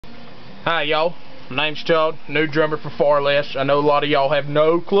Hi y'all, my name's Todd, new drummer for Far Less. I know a lot of y'all have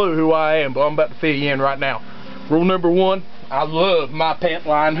no clue who I am, but I'm about to fill you in right now. Rule number one, I love my pent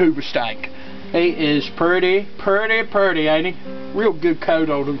line Hoover stank. He is pretty, ain't he? Real good coat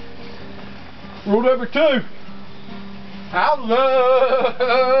on him. Rule number two, I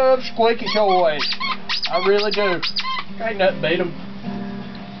love squeaky toys. I really do. Ain't nothing beat them.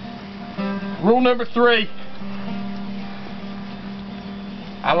 Rule number three,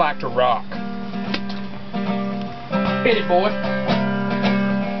 I like to rock. Hit it, boy.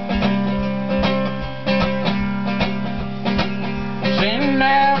 Send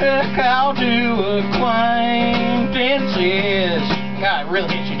out a call to acquaintances. God, it really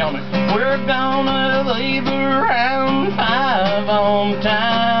hits you, don't it? We're gonna leave around 5 on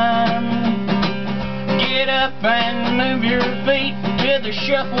time. Get up and move your feet to the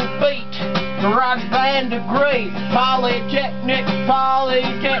shuffle beat. Garage band degree,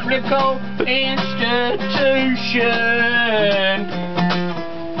 polytechnical institution.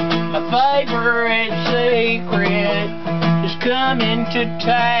 My favorite secret is coming to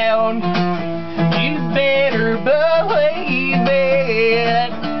town. You better believe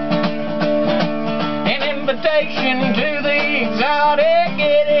it. An invitation to the exotic.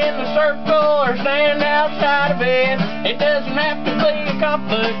 Get in the circle or stand outside of it. It doesn't have to be a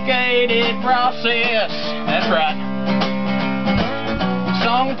complicated process. That's right.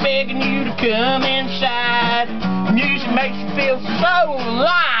 Song begging you to come inside. Music makes you feel so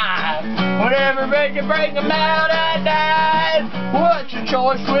alive. Whenever you bring them out, I dive. What's your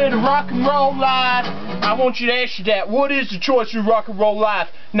choice with a rock and roll life? I want you to ask you that. What is the choice with rock and roll life?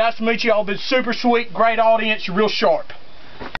 Nice to meet you all. Been super sweet, great audience. You're real sharp.